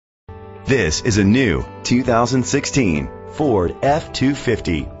This is a new 2016 Ford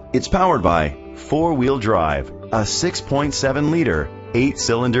F-250. It's powered by four-wheel drive, a 6.7-liter,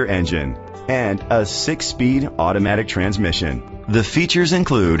 8-cylinder engine, and a 6-speed automatic transmission. The features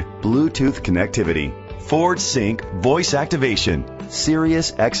include Bluetooth connectivity, Ford Sync voice activation,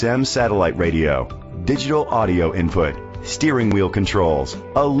 Sirius XM satellite radio, digital audio input, steering wheel controls,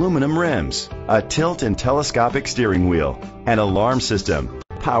 aluminum rims, a tilt and telescopic steering wheel, an alarm system,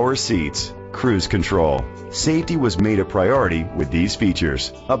 power seats, cruise control. Safety was made a priority with these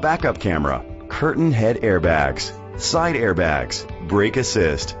features: a backup camera, curtain head airbags, side airbags, brake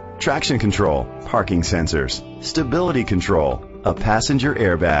assist, traction control, parking sensors, stability control, a passenger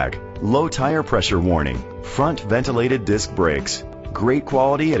airbag, low tire pressure warning, front ventilated disc brakes. Great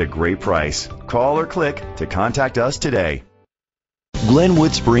quality at a great price. Call or click to contact us today.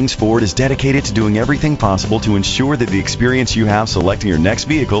 Glenwood Springs Ford is dedicated to doing everything possible to ensure that the experience you have selecting your next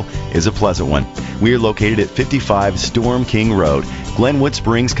vehicle is a pleasant one. We are located at 55 Storm King Road, Glenwood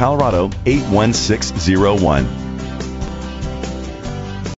Springs, Colorado 81601.